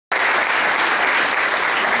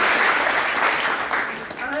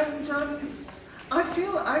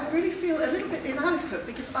input,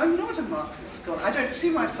 because I'm not a Marxist scholar. I don't see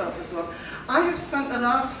myself as one. I have spent the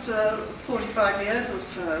last 45 years or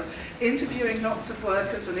so interviewing lots of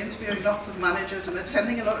workers and interviewing lots of managers and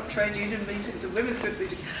attending a lot of trade union meetings and women's group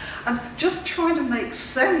meetings, and just trying to make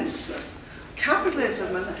sense of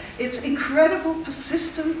capitalism and its incredible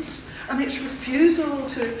persistence and its refusal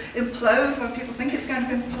to implode when people think it's going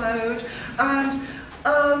to implode.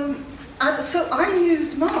 And so I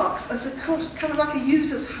use Marx as a kind of like a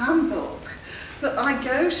user's handbook that I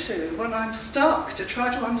go to when I'm stuck to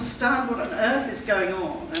try to understand what on earth is going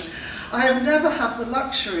on. And I have never had the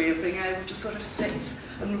luxury of being able to sort of sit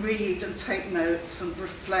and read and take notes and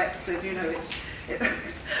reflect, and you know,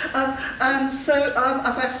 and so,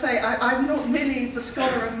 as I say, I'm not merely the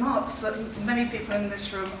scholar of Marx that many people in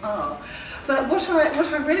this room are. But what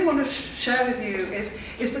I really want to share with you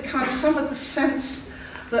is the kind of some of the sense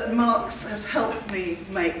that Marx has helped me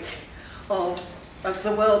make of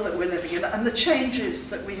the world that we're living in and the changes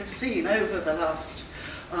that we have seen over the last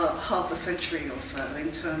half a century or so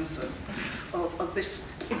in terms of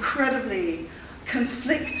this incredibly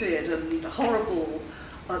conflicted and horrible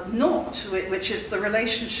knot, which is the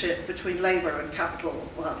relationship between labour and capital.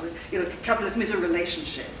 Well, you know, capitalism is a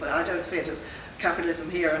relationship, but I don't see it as capitalism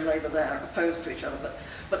here and labour there opposed to each other,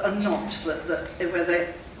 but a knot where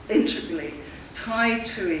they're integrally tied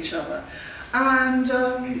to each other. And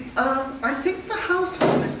I think the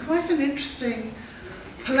household is quite an interesting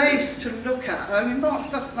place to look at. I mean, Marx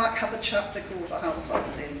doesn't like have a chapter called The Household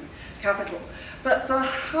in Capital, but the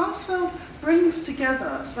household brings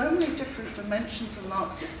together so many different dimensions of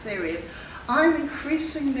Marxist theory. I'm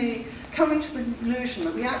increasingly coming to the conclusion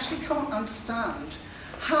that we actually can't understand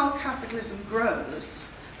how capitalism grows,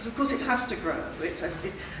 because of course it has to grow.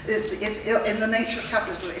 In the nature of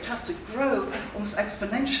capitalism, it has to grow almost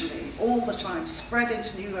exponentially all the time, spread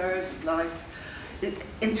into new areas of life,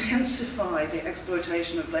 intensify the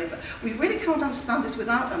exploitation of labour. We really can't understand this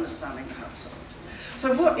without understanding the household.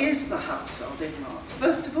 So what is the household in Marx?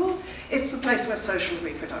 First of all, it's the place where social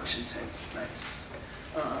reproduction takes place.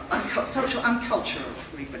 Social and cultural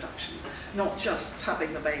reproduction, not just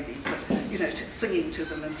having the babies, but you know, singing to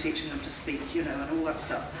them and teaching them to speak, you know, and all that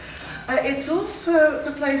stuff. It's also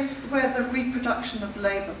the place where the reproduction of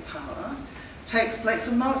labour power takes place,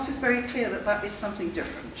 and Marx is very clear that that is something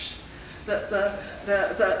different. That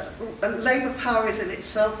the labour power is in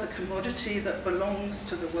itself a commodity that belongs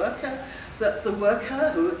to the worker, that the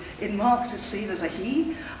worker, who in Marx is seen as a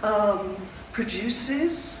he,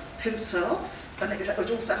 produces himself, and it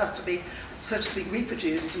also has to be, so to speak,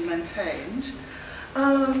 reproduced and maintained.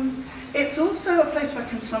 It's also a place where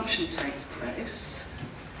consumption takes place.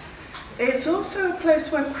 It's also a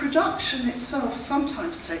place where production itself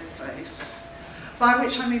sometimes takes place, by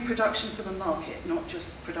which I mean production for the market, not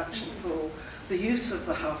just production for the use of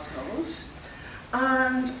the household.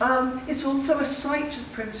 And it's also a site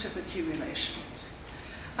of primitive accumulation.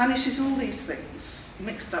 And it is all these things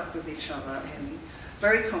mixed up with each other in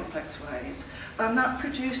very complex ways. And that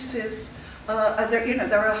produces,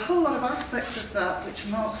 there are a whole lot of aspects of that which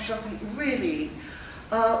Marx doesn't really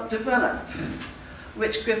develop,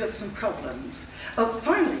 which give us some problems.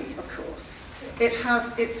 Finally, of course, it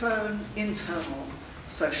has its own internal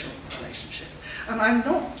social relationships. And I'm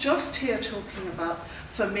not just here talking about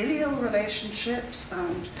familial relationships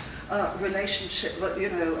and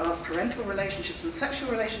parental relationships and sexual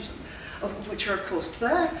relationships, which are of course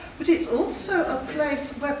there, but it's also a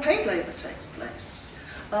place where paid labour takes place.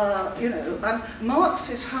 And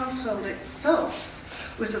Marx's household itself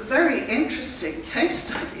was a very interesting case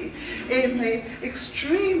study in the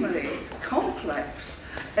extremely complex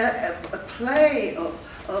play of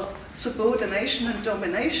subordination and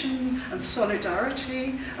domination and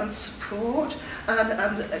solidarity and support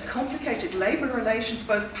and complicated labour relations,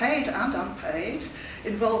 both paid and unpaid,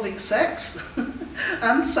 involving sex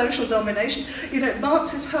and social domination. You know,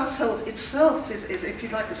 Marx's household itself is, if you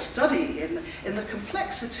like, a study in the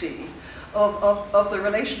complexity of the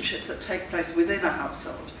relationships that take place within a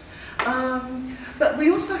household. But we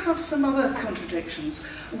also have some other contradictions.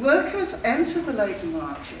 Workers enter the labour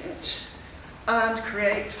market and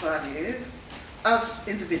create value as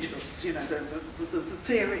individuals. You know, the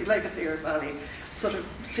theory, labour theory of value sort of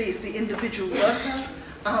sees the individual worker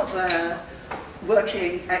out there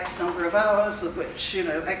working X number of hours, of which, you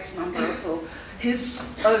know, X number for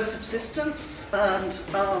his own subsistence, and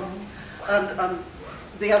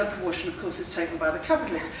the other proportion, of course, is taken by the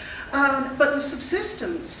capitalist. But the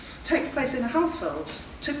subsistence takes place in a household,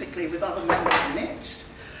 typically with other members in it.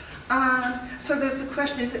 So there's the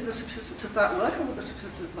question, is it the subsistence of that worker or the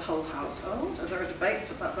subsistence of the whole household? And there are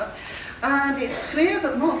debates about that. And it's clear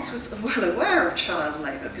that Marx was well aware of child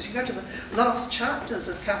labour, because you go to the last chapters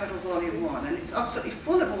of Capital Volume 1, and it's absolutely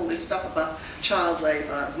full of all this stuff about child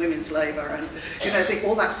labour, women's labour, and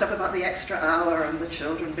all that stuff about the extra hour and the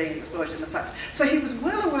children being exploited in the factory. So he was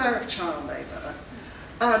well aware of child labour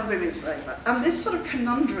and women's labour. And this sort of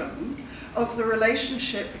conundrum of the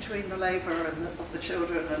relationship between the labour of the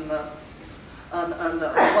children and the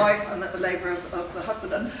wife and the labour of the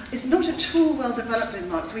husband and is not at all well developed in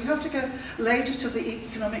Marx. We have to go later to the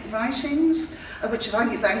economic writings, which I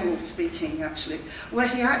think is Engels speaking actually, where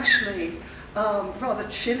he actually rather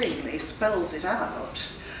chillingly spells it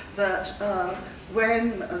out that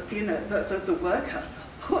when the worker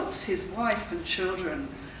puts his wife and children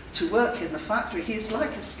to work in the factory, he's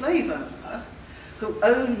like a slave owner who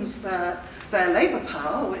owns their labour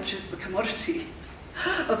power, which is the commodity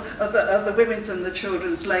of the women's and the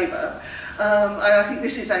children's labour. I think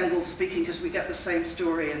this is Engels speaking, because we get the same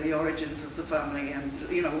story in the origins of the family and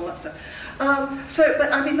all that stuff.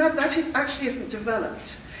 But I mean that actually isn't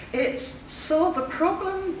developed. It's sort of the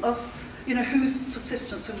problem of whose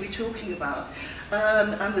subsistence are we talking about,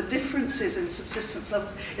 and the differences in subsistence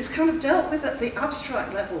levels is kind of dealt with at the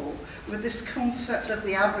abstract level with this concept of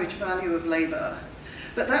the average value of labour.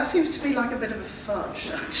 But that seems to be like a bit of a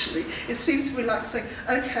fudge, actually. It seems to be like saying,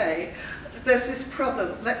 okay, there's this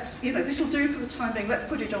problem, let's, this will do for the time being, let's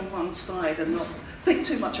put it on one side and not think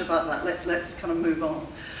too much about that, let's kind of move on.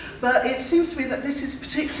 But it seems to me that this is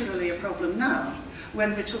particularly a problem now,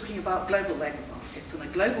 when we're talking about global labour markets and a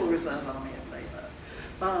global reserve army of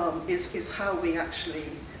labour, is how we actually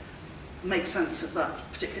make sense of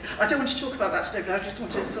that particular. I don't want to talk about that today, but I just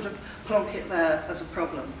want to sort of plonk it there as a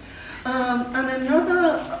problem. And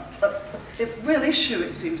another real issue,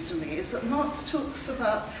 it seems to me, is that Marx talks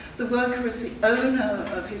about the worker as the owner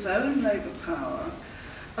of his own labour power,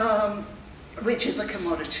 which is a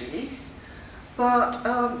commodity. But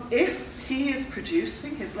if he is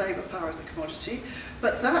producing his labour power as a commodity,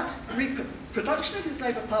 but that reproduction of his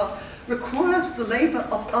labour power requires the labour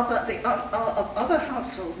of other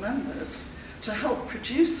household members to help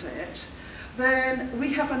produce it, then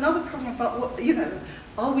we have another problem about what,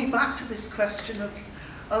 are we back to this question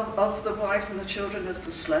of the wives and the children as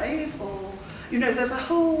the slave? Or, there's a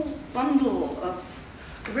whole bundle of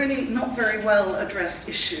really not very well addressed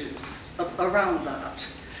issues around that,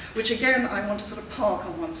 which again I want to sort of park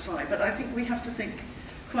on one side, but I think we have to think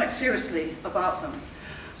quite seriously about them.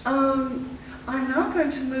 I'm now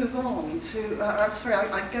going to move on to, I'm sorry,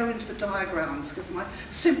 I go into the diagrams because my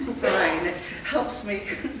simple brain, it helps me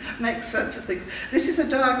make sense of things. This is a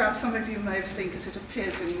diagram some of you may have seen because it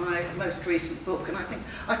appears in my most recent book, and I think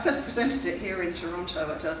I first presented it here in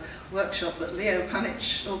Toronto at a workshop that Leo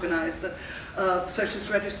Panich organised, a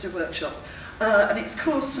Socialist Register workshop. And it's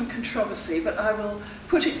caused some controversy, but I will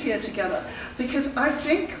put it here together because I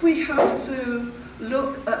think we have to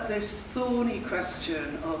look at this thorny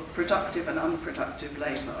question of productive and unproductive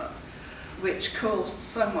labour, which caused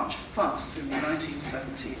so much fuss in the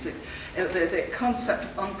 1970s. The concept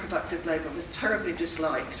of unproductive labour was terribly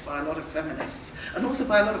disliked by a lot of feminists and also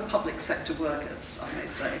by a lot of public sector workers, I may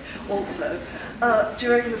say, also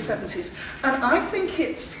during the 70s. And I think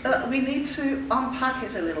it's we need to unpack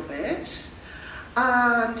it a little bit.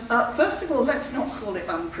 And first of all, let's not call it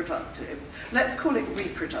unproductive. Let's call it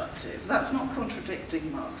reproductive. That's not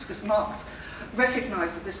contradicting Marx, because Marx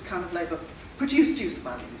recognised that this kind of labour produced use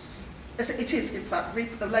values. It is, in fact,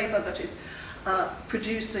 labour that is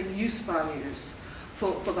producing use values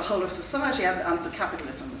for the whole of society and for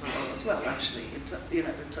capitalism as a whole as well, actually, in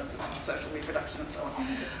terms of social reproduction and so on.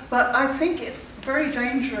 But I think it's very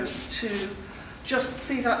dangerous to just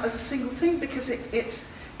see that as a single thing, because it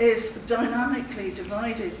is dynamically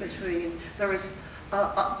divided between, there is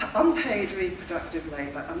unpaid reproductive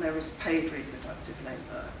labour and there is paid reproductive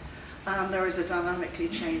labour. And there is a dynamically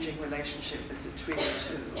changing relationship between the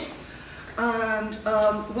two. And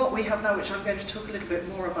what we have now, which I'm going to talk a little bit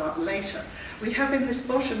more about later, we have in this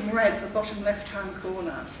bottom red, the bottom left-hand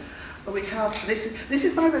corner, we have, this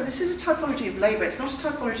is, by the way, this is a typology of labour, it's not a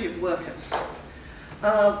typology of workers.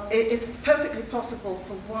 It's perfectly possible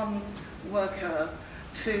for one worker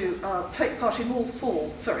to take part in all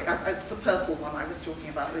four, sorry, it's the purple one I was talking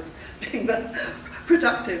about as being the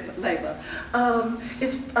productive labour.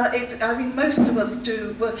 I mean, most of us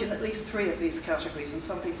do work in at least 3 of these categories, and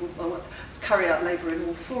some people carry out labour in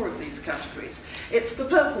all 4 of these categories. It's the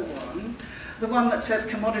purple one, the one that says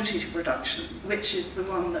commodity production, which is the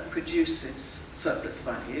one that produces surplus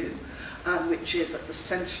value, and which is at the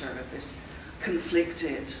centre of this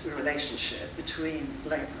conflicted relationship between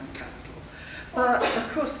labour and capital. But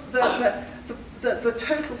of course, the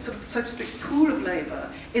total, sort of, so to speak, pool of labour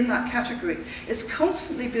in that category is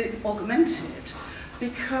constantly being augmented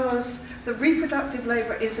because the reproductive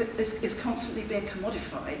labour is constantly being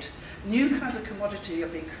commodified. New kinds of commodity are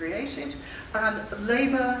being created, and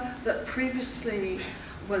labour that previously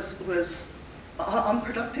was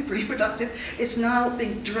unproductive, reproductive, is now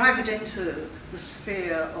being dragged into the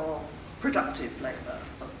sphere of productive labour,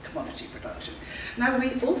 of commodity production. Now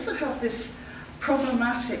we also have this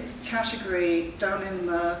problematic category down in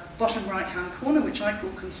the bottom right-hand corner, which I call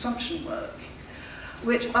consumption work,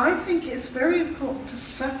 which I think is very important to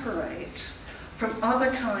separate from other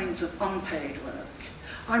kinds of unpaid work.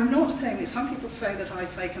 I'm not claiming, some people say that I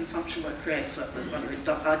say consumption work creates surplus value.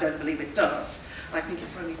 I don't believe it does. I think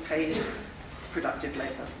it's only paid productive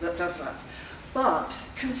labour that does that. But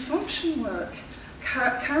consumption work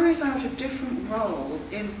carries out a different role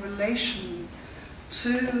in relation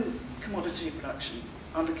to commodity production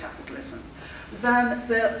under capitalism than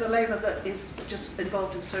the labour that is just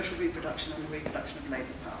involved in social reproduction and the reproduction of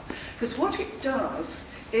labour power. Because what it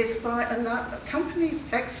does is by companies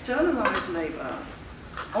externalise labour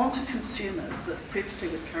onto consumers that previously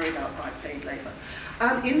was carried out by paid labour.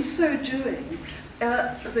 And in so doing,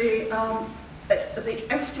 the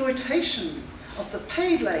exploitation of the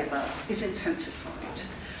paid labour is intensified.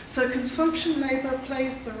 So consumption labour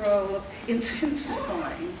plays the role of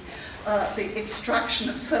intensifying the extraction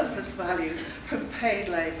of surplus value from paid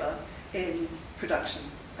labour in production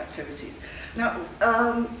activities. Now,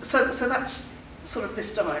 so that's sort of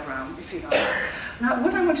this diagram, if you like. Now,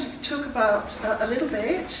 what I want to talk about a little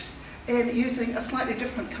bit in using a slightly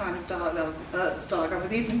different kind of diagram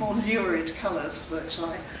with even more lurid colours, which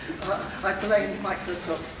I blame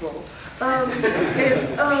Microsoft for,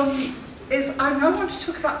 is I now want to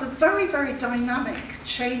talk about the very, very dynamic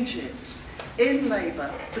changes in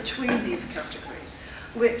labour between these categories,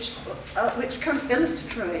 which kind of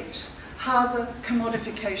illustrate how the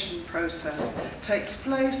commodification process takes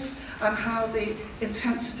place and how the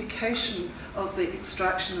intensification of the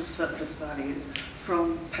extraction of surplus value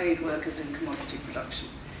from paid workers in commodity production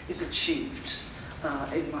is achieved,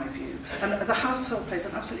 in my view. And the household plays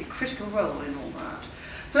an absolutely critical role in all that.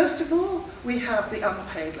 First of all, we have the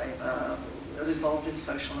unpaid labour involved in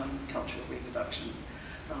social and cultural reproduction.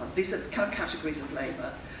 These are the kind of categories of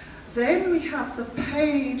labour. Then we have the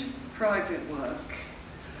paid private work,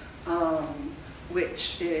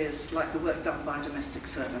 which is like the work done by domestic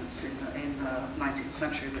servants in the 19th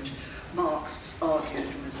century, which Marx argued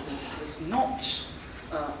was not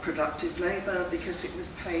productive labour because it was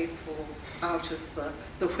paid for out of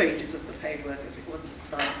the wages of the paid workers. It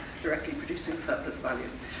wasn't directly producing surplus value.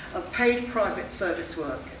 Paid private service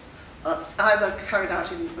work, either carried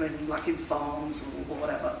out in farms or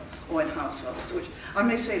whatever, or in households, which I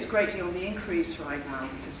may say is greatly on the increase right now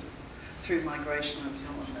because through migration and so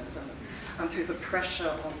on, and through the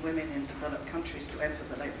pressure on women in developed countries to enter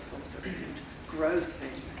the labour force, there's a huge growth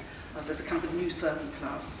in, there's a kind of a new servant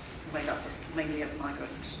class made up mainly of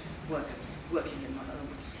migrant workers working in the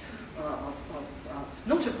homes,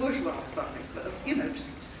 not of bourgeois families, but of,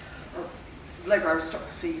 just labour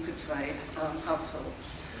aristocracy, you could say,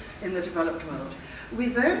 households in the developed world. We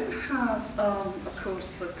then have, of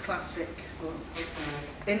course, the classic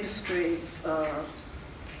industries.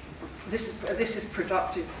 This is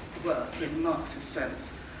productive work in Marx's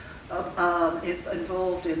sense,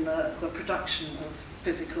 involved in the production of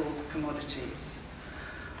physical commodities.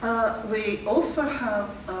 We also have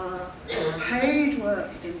paid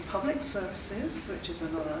work in public services, which is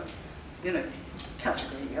another,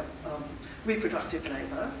 category of reproductive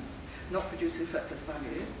labour, not producing surplus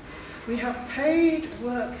value. We have paid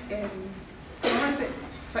work in private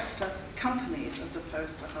sector companies as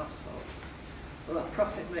opposed to households, or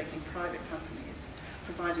profit-making private companies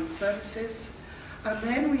providing services. And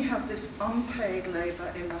then we have this unpaid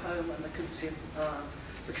labour in the home and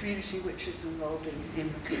the community which is involved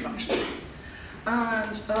in the consumption.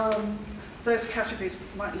 And those categories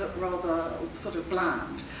might look rather sort of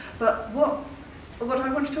bland, but what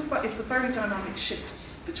I want to talk about is the very dynamic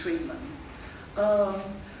shifts between them.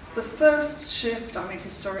 The first shift,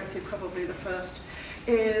 historically probably the first,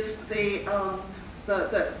 is the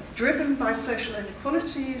driven by social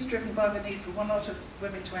inequalities, driven by the need for one lot of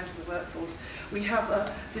women to enter the workforce. We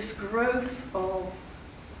have this growth of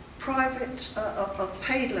private, of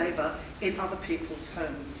paid labour in other people's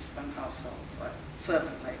homes and households, like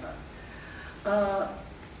servant labour.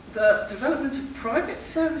 The development of private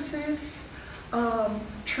services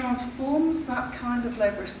transforms that kind of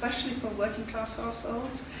labour, especially for working class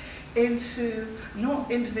households, into not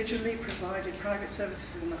individually provided private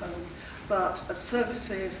services in the home, but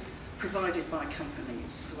services provided by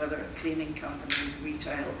companies, whether cleaning companies,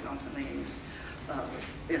 retail companies,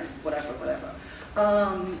 whatever.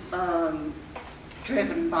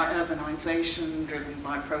 Driven by urbanisation, driven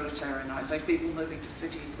by proletarianisation, people moving to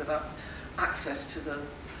cities without access to the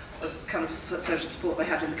kind of social support they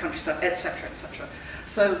had in the countryside, etc., etc.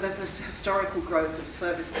 So there's this historical growth of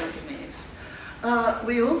service companies.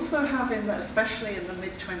 We also have, especially in the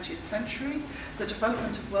mid-20th century, the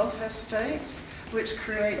development of welfare states, which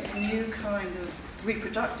creates new kind of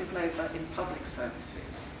reproductive labour in public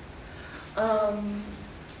services. Now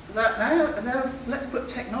let's put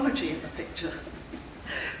technology in the picture.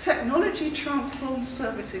 Technology transforms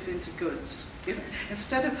services into goods.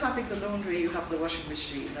 Instead of having the laundry, you have the washing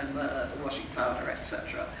machine and the washing powder,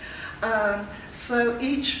 etc. So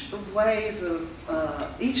each wave of,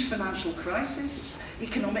 each financial crisis,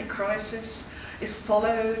 economic crisis, is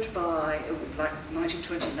followed by, like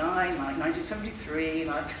 1929, like 1973,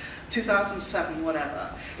 like 2007, whatever,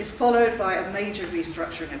 is followed by a major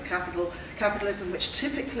restructuring of capitalism, which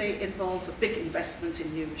typically involves a big investment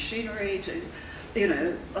in new machinery to,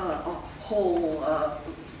 haul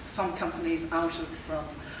some companies out of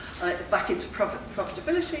back into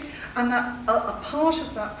profitability, and that a part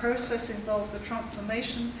of that process involves the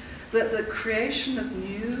transformation, the creation of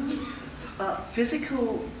new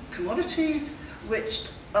physical commodities, which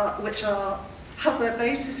have their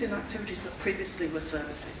basis in activities that previously were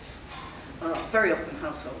services, very often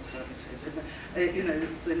household services. In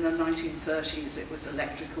the 1930s, it was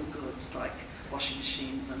electrical goods like washing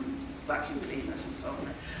machines and vacuum cleaners and so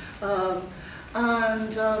on.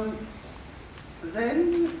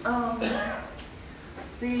 Then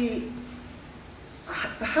the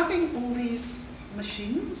having all these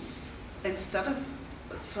machines instead of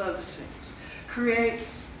services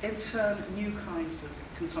creates in turn new kinds of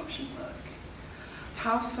consumption work.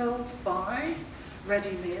 Households buy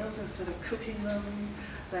ready meals instead of cooking them.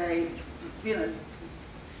 They,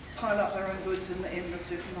 pile up their own goods in the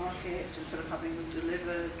supermarket instead of having them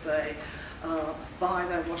delivered. They buy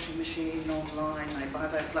their washing machine online. They buy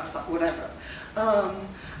their flat pack, whatever.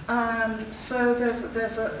 And so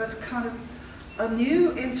there's a kind of a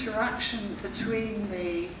new interaction between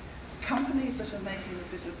the companies that are making the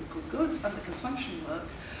physical goods and the consumption work,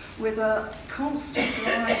 with a constant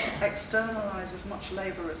drive to externalise as much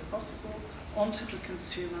labour as possible onto the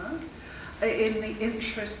consumer in the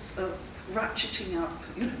interests of ratcheting up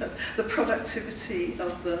the productivity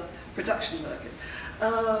of the production workers.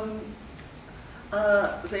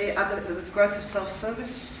 The growth of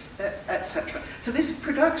self-service, etc. So this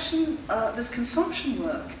production, this consumption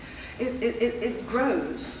work, it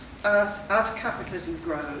grows as capitalism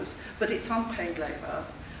grows, but it's unpaid labour.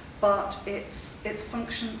 But its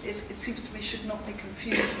function it seems to me, should not be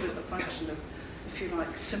confused with the function of, if you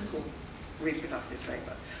like, simple reproductive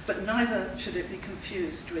labour. But neither should it be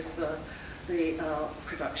confused with the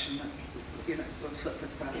production of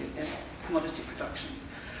surplus value in commodity production.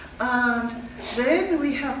 And then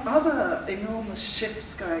we have other enormous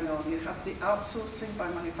shifts going on. You have the outsourcing by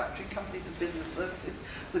manufacturing companies of business services,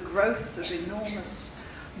 the growth of enormous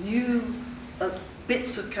new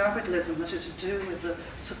bits of capitalism that are to do with the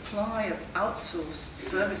supply of outsourced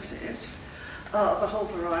services of a whole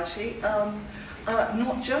variety,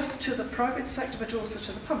 not just to the private sector but also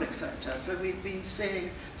to the public sector. So we've been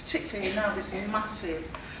seeing, particularly now, this massive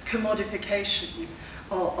commodification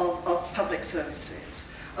of public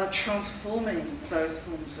services, transforming those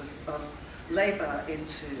forms of labour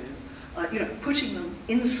into, putting them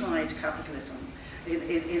inside capitalism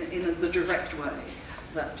in the direct way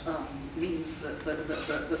that means that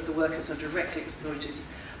the workers are directly exploited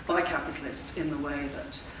by capitalists in the way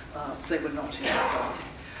that they were not in the past.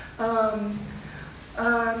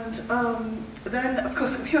 Then, of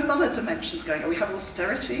course, we have other dimensions going on. We have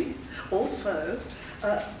austerity, also,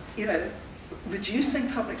 reducing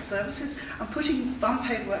public services and putting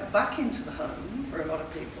unpaid work back into the home for a lot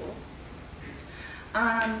of people.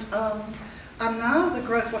 And now the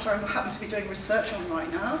growth, what I happen to be doing research on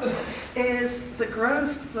right now, is the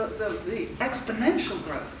growth, the exponential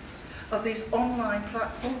growth of these online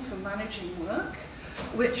platforms for managing work,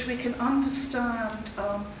 which we can understand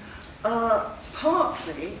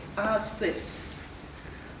partly as this: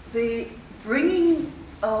 the bringing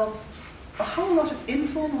of a whole lot of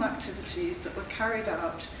informal activities that were carried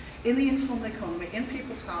out in the informal economy, in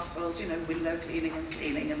people's households, window cleaning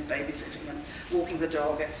and babysitting and walking the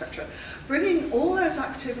dog, etc. Bringing all those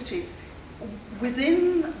activities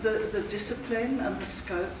within the discipline and the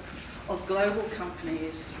scope of global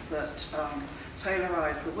companies that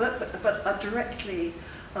tailorise the work, but are directly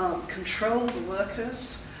control the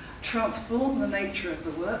workers, transform the nature of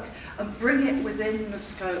the work, and bring it within the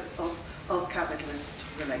scope of capitalist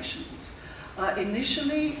relations.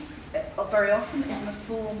 Initially, very often in the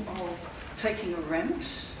form of taking a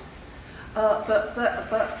rent, but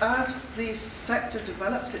as the sector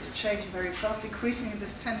develops, it's changing very fast, increasingly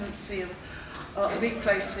this tendency of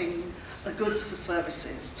replacing goods for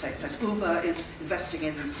services takes place. Uber is investing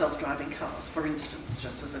in self-driving cars, for instance,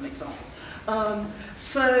 just as an example.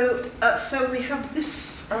 So we have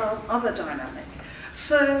this other dynamic.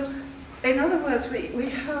 So, in other words,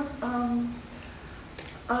 we have,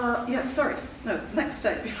 next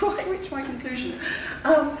step, before I reach my conclusion.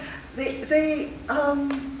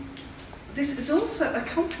 This is also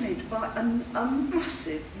accompanied by a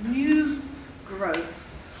massive new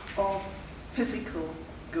growth of physical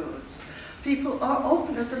goods. People are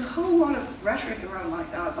often, there's a whole lot of rhetoric around like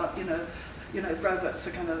that about, robots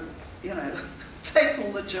are going to, take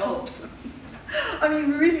all the jobs. I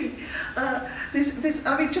mean, really,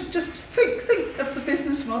 just think of the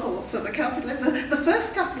business model for the capitalist. The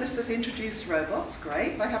first capitalists that introduced robots,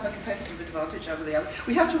 great, they have a competitive advantage over the other.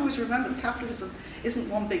 We have to always remember that capitalism isn't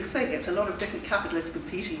one big thing, it's a lot of different capitalists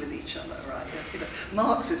competing with each other, right?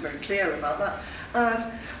 Marx is very clear about that.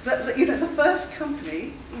 The first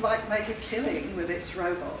company might make a killing with its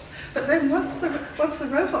robots, but then once the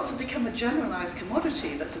robots have become a generalized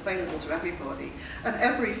commodity that's available to everybody, and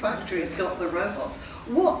every factory's got the robots,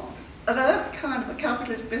 what on earth kind of a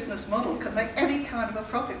capitalist business model can make any kind of a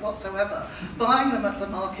profit whatsoever, buying them at the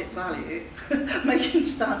market value, making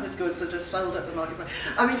standard goods that are sold at the market value?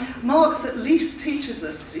 I mean, Marx at least teaches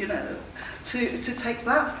us, to take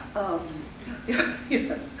that,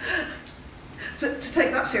 to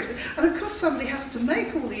take that seriously. And of course somebody has to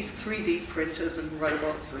make all these 3D printers and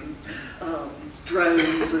robots and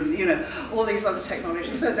drones and all these other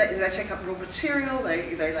technologies. So they take up raw material,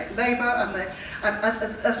 they like labour, and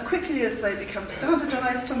as quickly as they become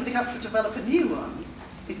standardised, somebody has to develop a new one.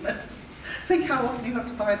 Think how often you have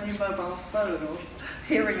to buy a new mobile phone or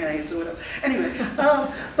hearing aids or whatever. Anyway,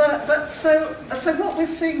 so what we're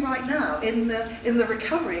seeing right now in the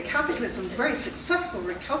recovery, capitalism's very successful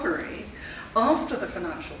recovery after the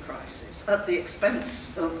financial crisis, at the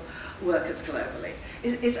expense of workers globally,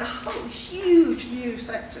 is a whole huge new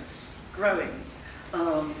sectors growing,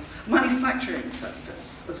 manufacturing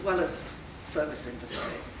sectors as well as service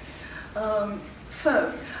industries.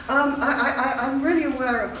 I'm really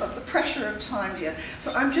aware of the pressure of time here,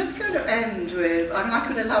 so I'm just going to end with, I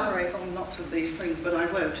could elaborate on lots of these things, but I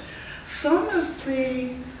won't. Some of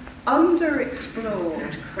the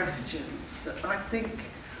underexplored questions that I think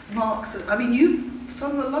Marx, a lot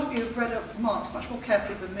of you have read up Marx much more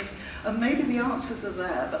carefully than me, and maybe the answers are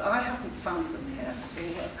there, but I haven't found them yet, so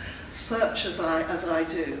search as I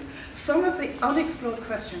do. Some of the unexplored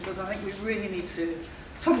questions that I think we really need to,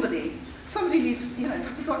 somebody needs,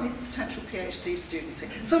 have we got any potential PhD students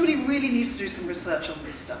here? Somebody really needs to do some research on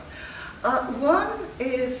this stuff. One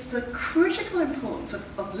is the critical importance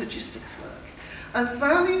of logistics work. As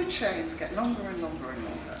value chains get longer and longer and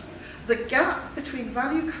longer, the gap between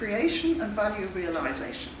value creation and value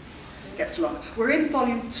realization gets longer. We're in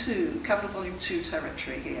volume 2, capital volume 2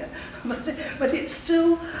 territory here, but it's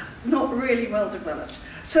still not really well developed.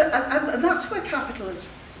 So, and that's where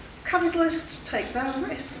capitalists take their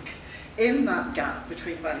risk in that gap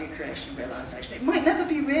between value creation and realization. It might never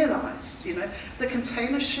be realized, The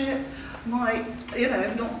container ship might,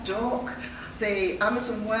 not dock. The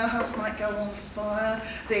Amazon warehouse might go on fire.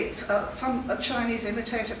 A Chinese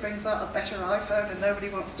imitator brings out a better iPhone and nobody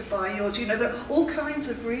wants to buy yours. There are all kinds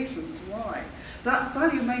of reasons why that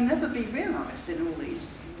value may never be realized in all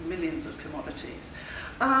these millions of commodities.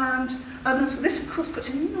 And this, of course, puts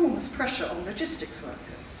enormous pressure on logistics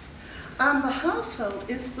workers. And the household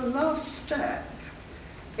is the last step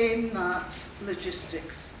in that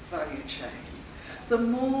logistics value chain. The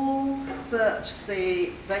more that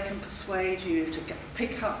they can persuade you to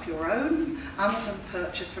pick up your own Amazon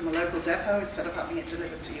purchase from a local depot instead of having it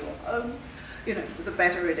delivered to your home, the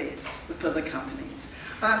better it is for the companies.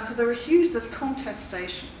 And so there's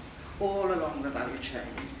contestation all along the value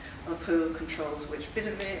chain of who controls which bit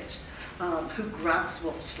of it, who grabs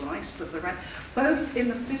what slice of the rent, both in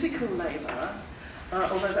the physical labour,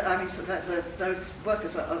 although those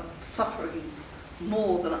workers are suffering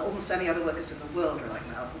more than almost any other workers in the world right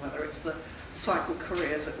now, whether it's the cycle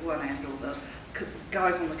couriers at one end or the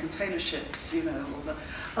guys on the container ships, or the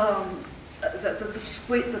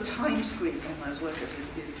time squeeze on those workers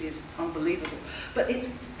is unbelievable. But it's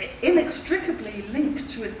inextricably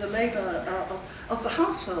linked with the labour of the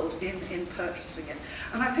household in purchasing it.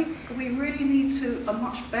 And I think we really need a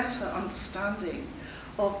much better understanding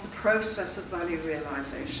of the process of value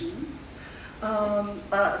realization.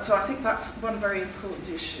 So I think that's one very important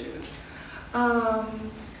issue.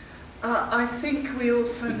 I think we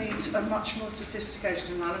also need a much more sophisticated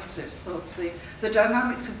analysis of the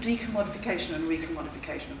dynamics of decommodification and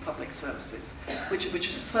recommodification of public services, which are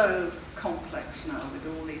so complex now with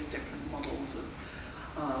all these different models of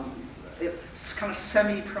it's kind of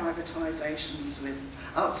semi-privatizations with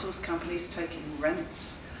outsourced companies taking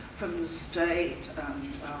rents from the state,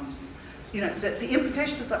 and you know, the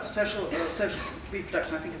implications of that for social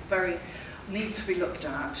reproduction, I think, need to be looked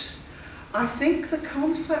at. I think the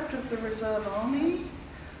concept of the reserve army,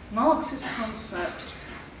 Marx's concept,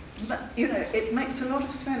 you know, it makes a lot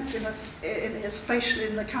of sense in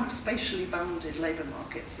the kind of spatially bounded labour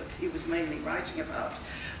markets that he was mainly writing about.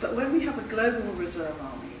 But when we have a global reserve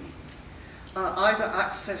army, either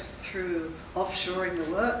accessed through offshoring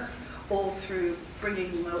the work or through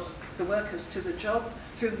bringing the workers to the job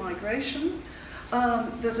through migration,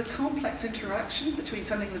 there's a complex interaction between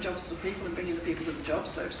sending the jobs to the people and bringing the people to the job,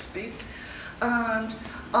 so to speak. And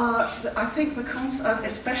I think the concept,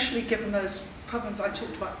 especially given those problems I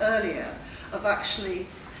talked about earlier, of actually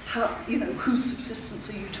how, you know, whose subsistence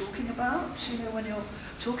are you talking about, you know, when you're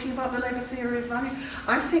talking about the labour theory of value.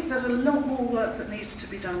 I think there's a lot more work that needs to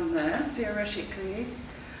be done there, theoretically.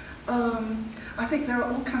 I think there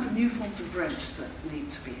are all kinds of new forms of rent that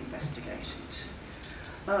need to be investigated.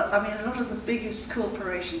 I mean, a lot of the biggest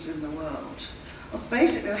corporations in the world,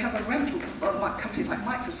 basically they have a rental, like companies like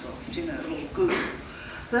Microsoft, you know, or Google.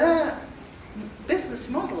 Their business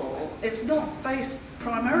model is not based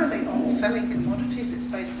primarily on selling commodities, it's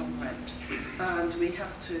based on rent. And we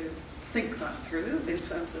have to think that through in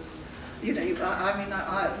terms of, you know,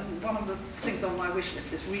 one of the things on my wish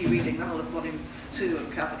list is rereading the whole of Volume 2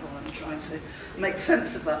 of Capital and trying to make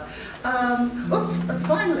sense of that. Oops, and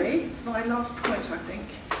finally, it's my last point, I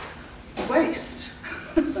think, waste.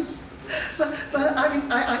 but I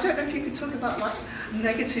mean, I don't know if you could talk about like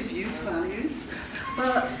negative use values,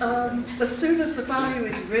 but as soon as the value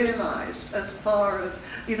is realized as far as,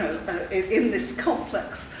 you know, in this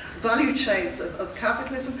complex value chains of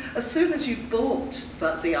capitalism, as soon as you bought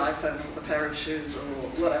the iPhone or the pair of shoes or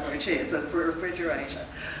whatever it is, a refrigerator,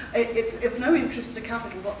 it's of no interest to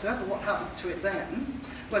capital whatsoever what happens to it then,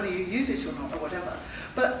 whether you use it or not or whatever.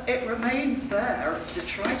 But it remains there as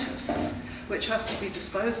detritus, which has to be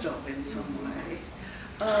disposed of in some way.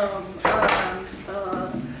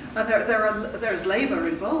 And there is labour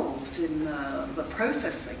involved in the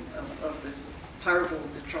processing of this terrible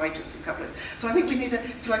detritus of capitalism. So I think we need,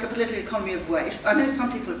 if you like, a political economy of waste. I know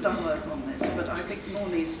some people have done work on this, but I think more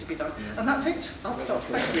needs to be done. And that's it. I'll stop.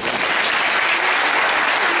 Thank you.